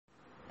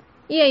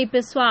E aí,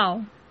 pessoal?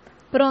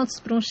 Prontos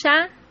para um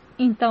chá?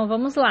 Então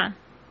vamos lá.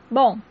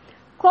 Bom,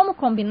 como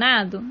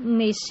combinado,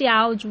 neste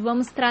áudio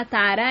vamos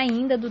tratar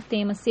ainda do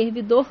tema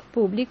servidor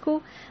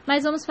público,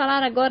 mas vamos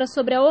falar agora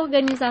sobre a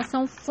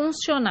organização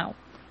funcional,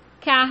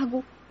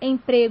 cargo,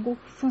 emprego,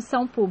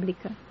 função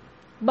pública.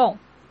 Bom,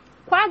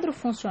 quadro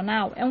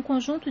funcional é um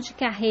conjunto de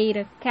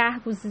carreira,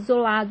 cargos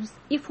isolados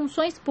e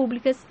funções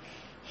públicas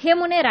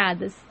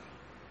remuneradas,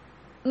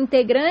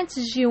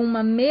 integrantes de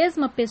uma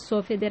mesma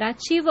pessoa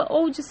federativa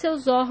ou de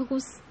seus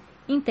órgãos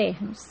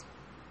internos.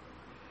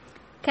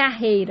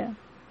 Carreira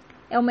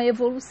é uma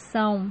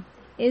evolução,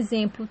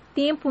 exemplo,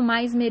 tempo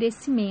mais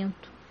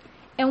merecimento.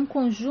 É um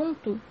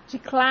conjunto de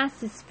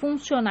classes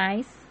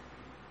funcionais,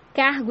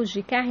 cargos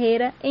de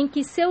carreira, em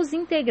que seus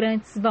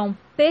integrantes vão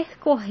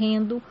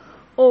percorrendo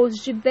os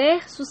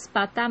diversos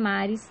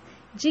patamares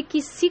de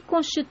que se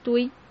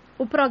constitui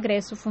o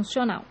progresso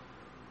funcional.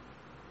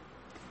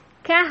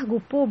 Cargo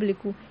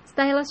público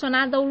está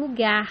relacionado ao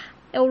lugar,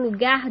 é o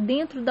lugar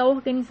dentro da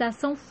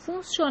organização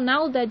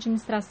funcional da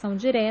administração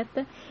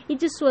direta e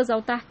de suas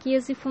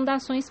autarquias e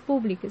fundações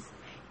públicas,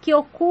 que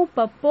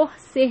ocupa por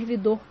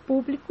servidor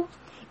público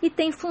e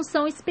tem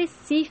função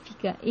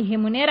específica e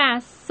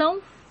remuneração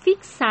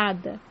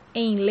fixada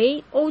em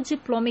lei ou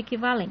diploma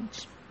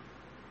equivalente.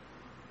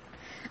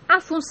 A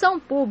função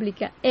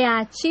pública é a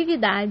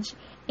atividade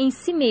em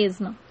si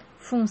mesma.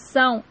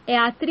 Função é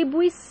a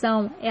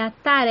atribuição, é a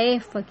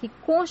tarefa que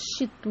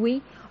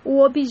constitui o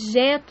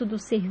objeto do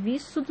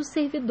serviço do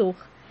servidor.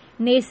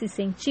 Nesse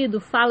sentido,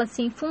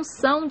 fala-se em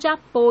função de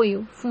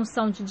apoio,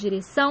 função de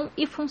direção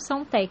e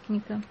função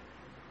técnica.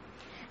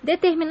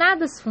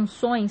 Determinadas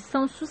funções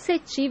são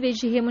suscetíveis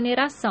de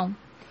remuneração.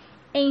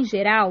 Em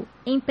geral,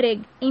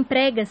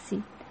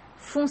 emprega-se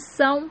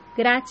função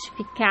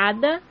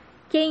gratificada,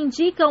 que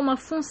indica uma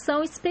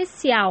função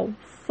especial,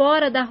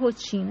 fora da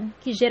rotina,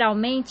 que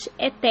geralmente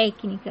é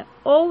técnica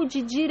ou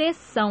de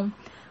direção,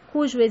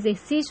 cujo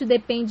exercício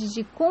depende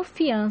de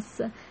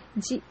confiança,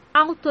 de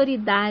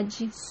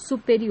autoridade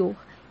superior.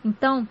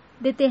 Então,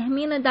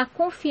 determina da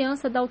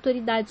confiança da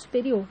autoridade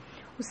superior.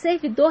 O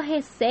servidor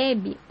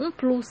recebe um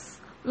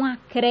plus, um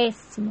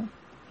acréscimo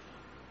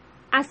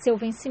a seu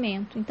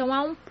vencimento. Então,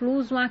 há um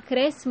plus, um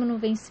acréscimo no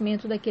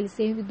vencimento daquele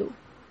servidor.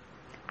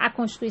 A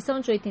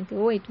Constituição de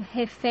 88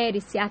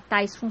 refere-se a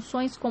tais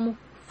funções como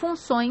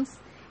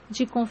funções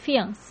de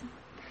confiança.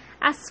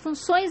 As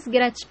funções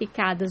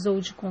gratificadas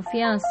ou de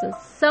confiança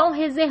são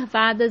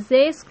reservadas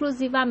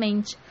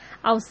exclusivamente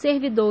aos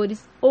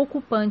servidores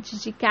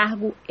ocupantes de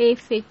cargo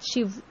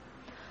efetivo.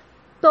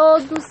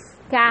 Todos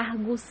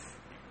cargos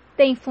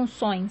têm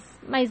funções,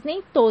 mas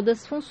nem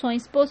todas as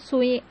funções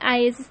possuem a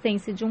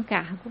existência de um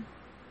cargo.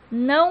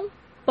 Não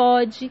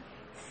pode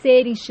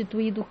ser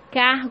instituído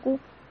cargo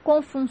com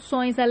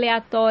funções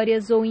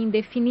aleatórias ou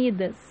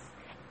indefinidas.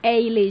 É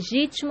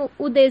ilegítimo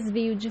o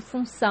desvio de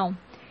função.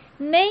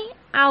 Nem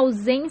a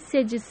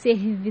ausência de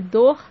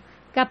servidor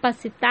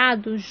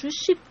capacitado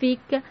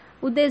justifica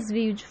o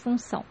desvio de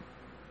função.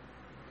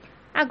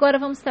 Agora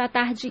vamos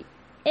tratar de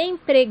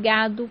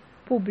empregado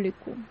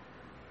público.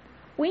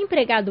 O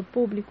empregado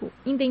público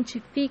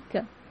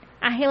identifica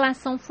a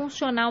relação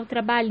funcional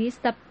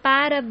trabalhista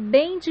para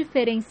bem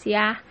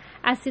diferenciar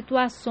as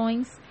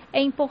situações.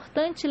 É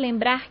importante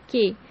lembrar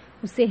que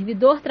o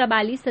servidor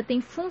trabalhista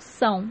tem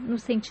função no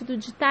sentido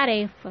de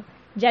tarefa,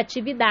 de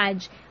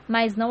atividade,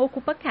 mas não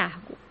ocupa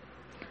cargo.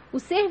 O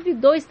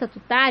servidor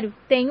estatutário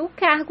tem o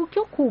cargo que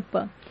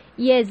ocupa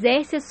e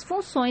exerce as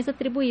funções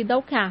atribuídas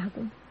ao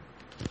cargo.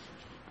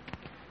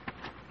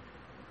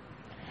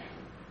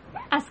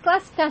 As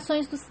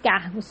classificações dos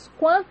cargos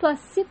quanto à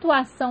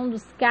situação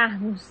dos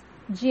cargos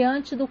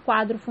diante do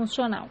quadro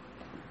funcional.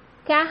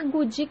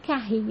 Cargo de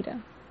carreira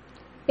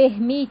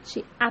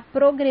permite a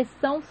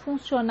progressão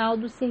funcional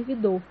do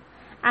servidor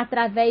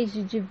através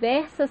de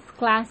diversas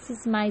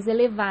classes mais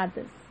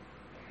elevadas.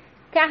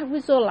 Cargo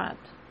isolado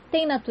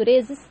tem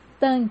natureza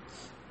estanque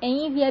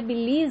e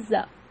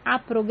inviabiliza a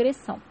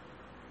progressão.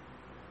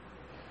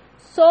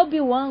 Sob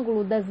o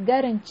ângulo das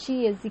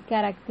garantias e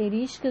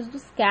características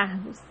dos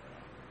cargos,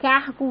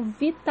 cargo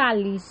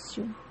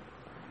vitalício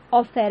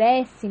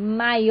oferece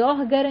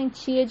maior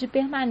garantia de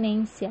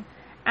permanência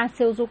a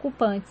seus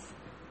ocupantes,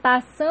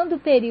 passando o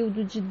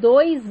período de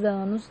 2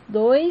 anos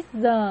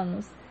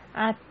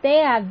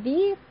até a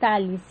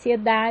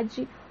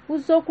vitaliciedade.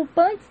 Os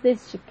ocupantes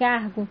deste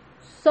cargo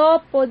só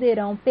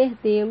poderão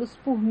perdê-los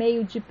por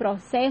meio de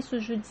processo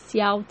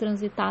judicial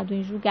transitado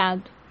em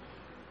julgado.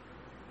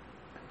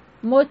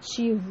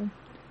 Motivo: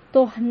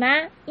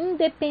 tornar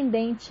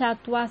independente a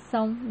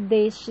atuação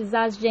destes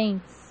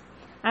agentes.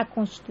 A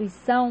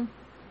Constituição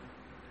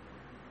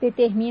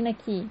determina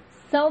que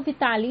são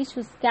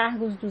vitalícios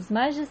cargos dos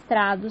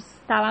magistrados,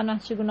 está lá no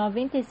artigo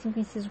 95,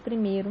 inciso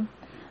 1º,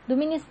 do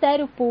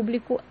Ministério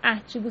Público,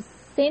 artigo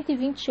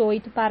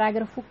 128,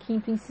 parágrafo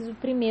 5º, inciso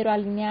 1º, a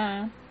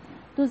linha A,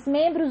 dos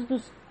membros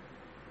dos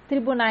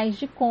Tribunais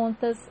de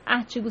Contas,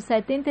 artigo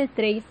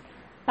 73,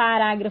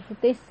 parágrafo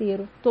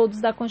 3º, todos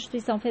da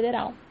Constituição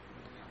Federal.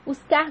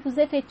 Os cargos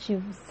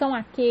efetivos são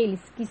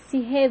aqueles que se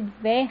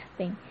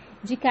revertem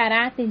de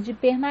caráter de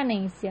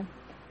permanência,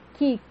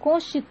 que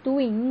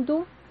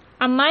constituindo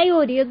a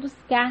maioria dos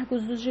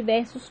cargos dos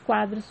diversos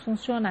quadros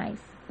funcionais.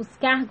 Os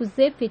cargos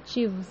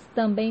efetivos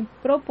também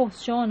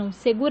proporcionam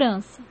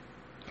segurança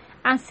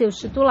a seus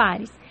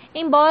titulares,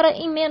 embora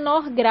em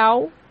menor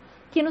grau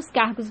que nos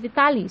cargos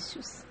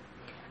vitalícios.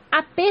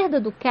 A perda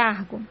do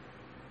cargo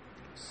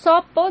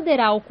só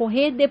poderá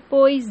ocorrer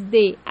depois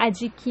de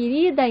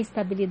adquirida a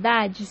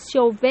estabilidade se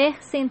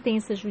houver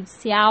sentença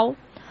judicial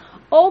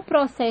ou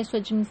processo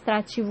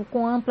administrativo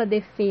com ampla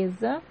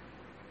defesa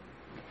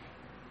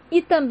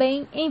e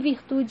também em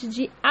virtude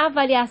de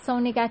avaliação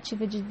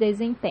negativa de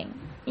desempenho.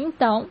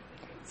 Então,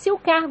 se o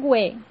cargo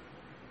é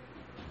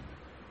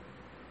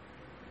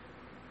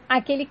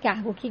aquele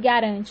cargo que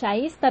garante a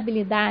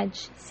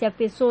estabilidade, se a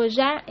pessoa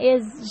já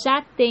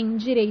tem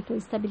direito à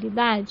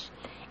estabilidade,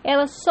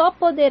 ela só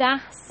poderá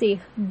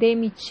ser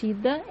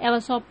demitida, ela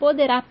só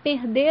poderá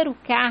perder o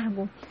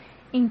cargo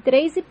em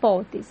 3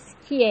 hipóteses,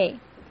 que é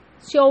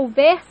se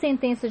houver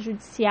sentença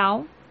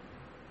judicial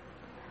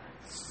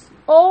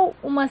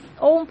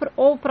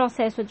ou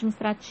processo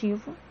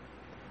administrativo.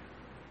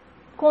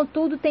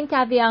 Contudo, tem que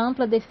haver a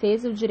ampla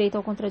defesa, o direito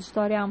ao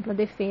contraditório e a ampla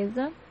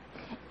defesa,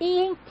 e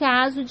em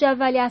caso de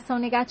avaliação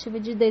negativa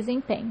de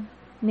desempenho.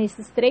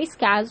 Nesses 3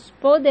 casos,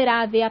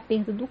 poderá haver a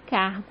perda do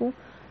cargo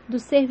do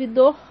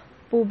servidor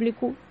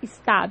público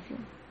estável.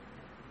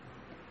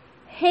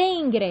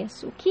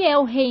 Reingresso. O que é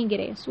o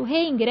reingresso? O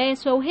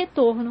reingresso é o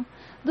retorno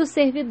do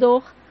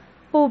servidor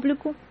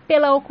público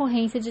pela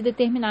ocorrência de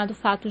determinado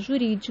fato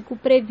jurídico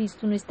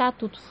previsto no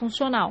Estatuto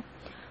Funcional.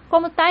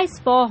 Como tais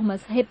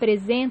formas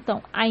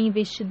representam a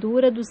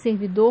investidura do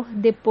servidor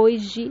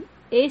depois de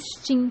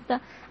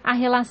extinta a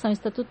relação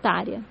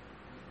estatutária.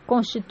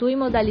 Constitui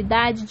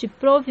modalidade de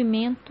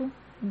provimento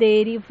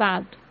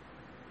derivado.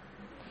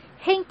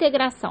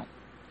 Reintegração.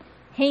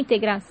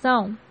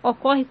 Reintegração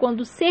ocorre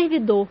quando o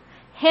servidor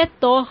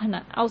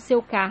retorna ao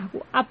seu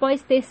cargo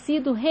após ter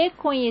sido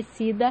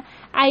reconhecida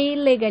a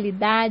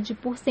ilegalidade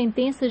por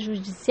sentença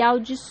judicial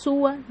de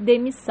sua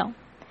demissão.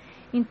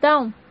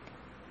 Então,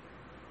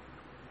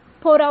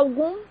 por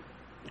algum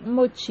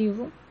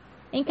motivo,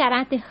 em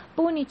caráter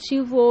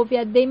punitivo, houve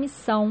a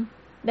demissão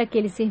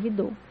daquele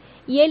servidor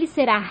e ele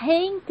será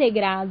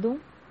reintegrado,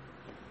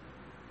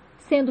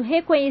 sendo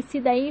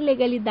reconhecida a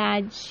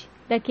ilegalidade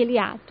daquele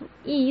ato,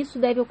 e isso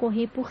deve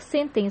ocorrer por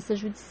sentença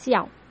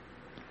judicial.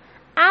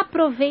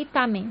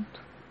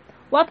 Aproveitamento.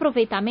 O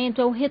aproveitamento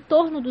é o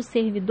retorno do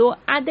servidor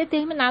a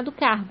determinado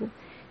cargo,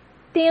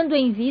 tendo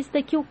em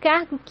vista que o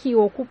cargo que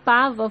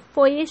ocupava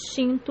foi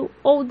extinto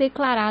ou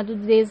declarado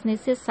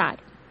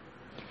desnecessário.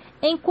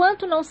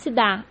 Enquanto não se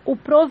dá o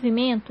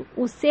provimento,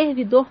 o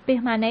servidor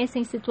permanece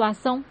em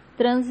situação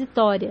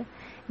transitória,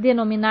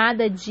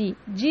 denominada de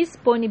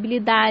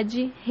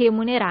disponibilidade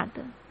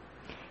remunerada.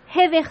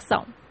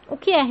 Reversão. O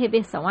que é a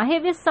reversão? A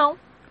reversão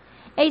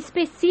é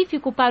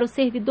específico para o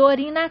servidor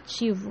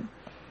inativo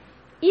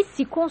e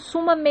se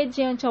consuma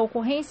mediante a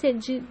ocorrência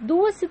de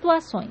 2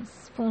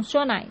 situações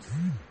funcionais.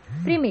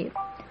 Primeiro,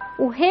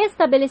 o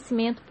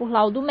restabelecimento por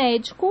laudo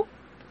médico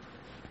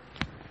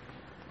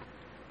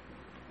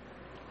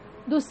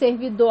do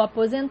servidor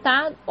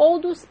aposentado ou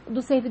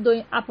do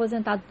servidor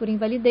aposentado por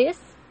invalidez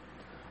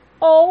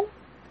ou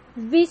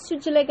vício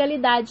de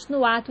legalidade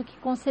no ato que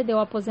concedeu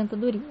a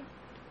aposentadoria.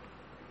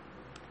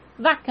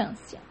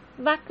 Vacância.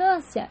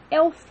 Vacância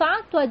é o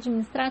fato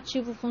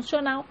administrativo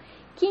funcional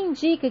que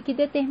indica que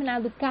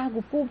determinado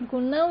cargo público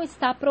não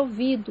está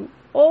provido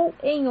ou,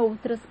 em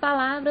outras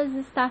palavras,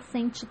 está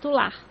sem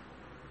titular.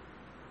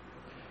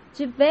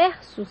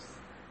 Diversos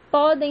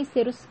podem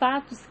ser os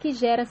fatos que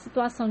geram a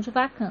situação de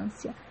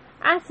vacância.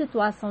 A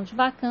situação de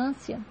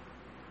vacância,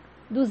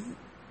 2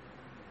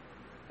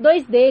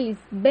 deles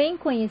bem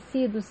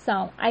conhecidos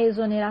são a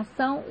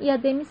exoneração e a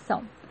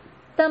demissão.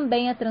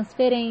 Também a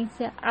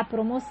transferência, a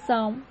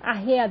promoção, a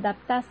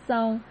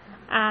readaptação,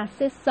 a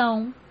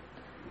cessão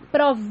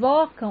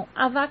provocam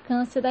a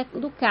vacância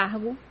do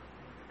cargo,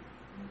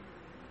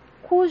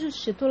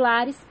 cujos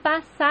titulares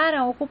passaram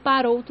a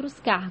ocupar outros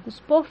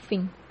cargos, por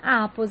fim,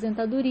 a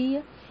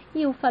aposentadoria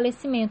e o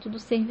falecimento do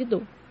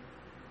servidor.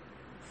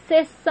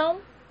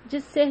 Cessão de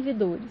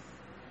servidores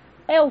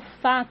é o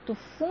fato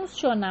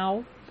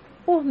funcional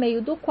por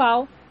meio do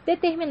qual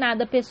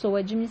determinada pessoa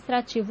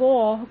administrativa ou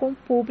órgão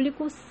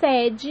público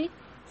cede,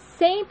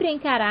 sempre em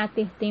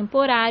caráter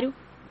temporário,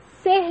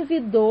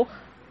 servidor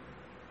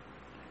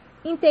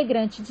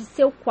integrante de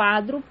seu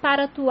quadro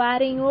para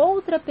atuar em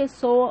outra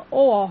pessoa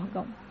ou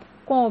órgão,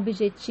 com o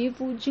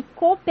objetivo de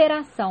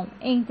cooperação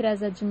entre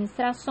as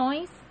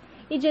administrações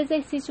e de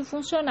exercício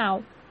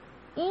funcional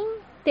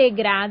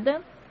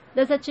integrada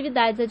das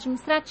atividades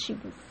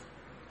administrativas.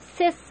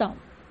 Cessão.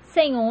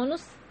 Sem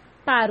ônus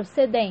para o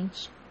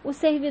cedente. O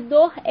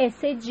servidor é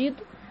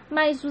cedido,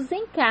 mas os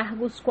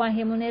encargos com a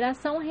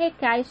remuneração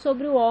recaem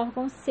sobre o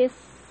órgão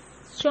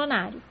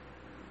cessionário.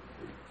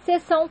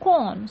 Cessão com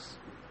ônus.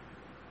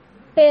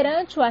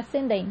 Perante o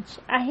ascendente,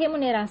 a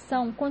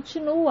remuneração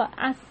continua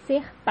a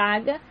ser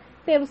paga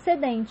pelo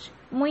cedente,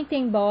 muito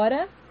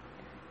embora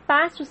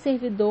passe o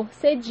servidor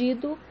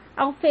cedido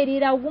a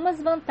oferir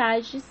algumas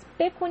vantagens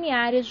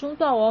pecuniárias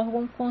junto ao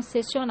órgão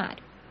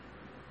cessionário.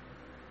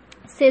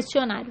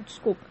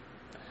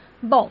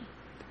 Bom,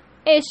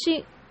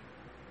 este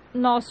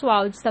nosso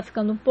áudio está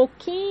ficando um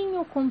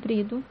pouquinho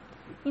comprido,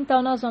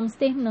 então nós vamos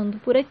terminando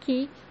por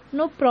aqui.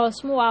 No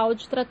próximo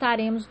áudio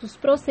trataremos dos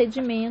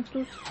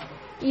procedimentos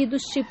e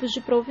dos tipos de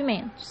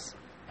provimentos.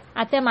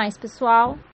 Até mais, pessoal!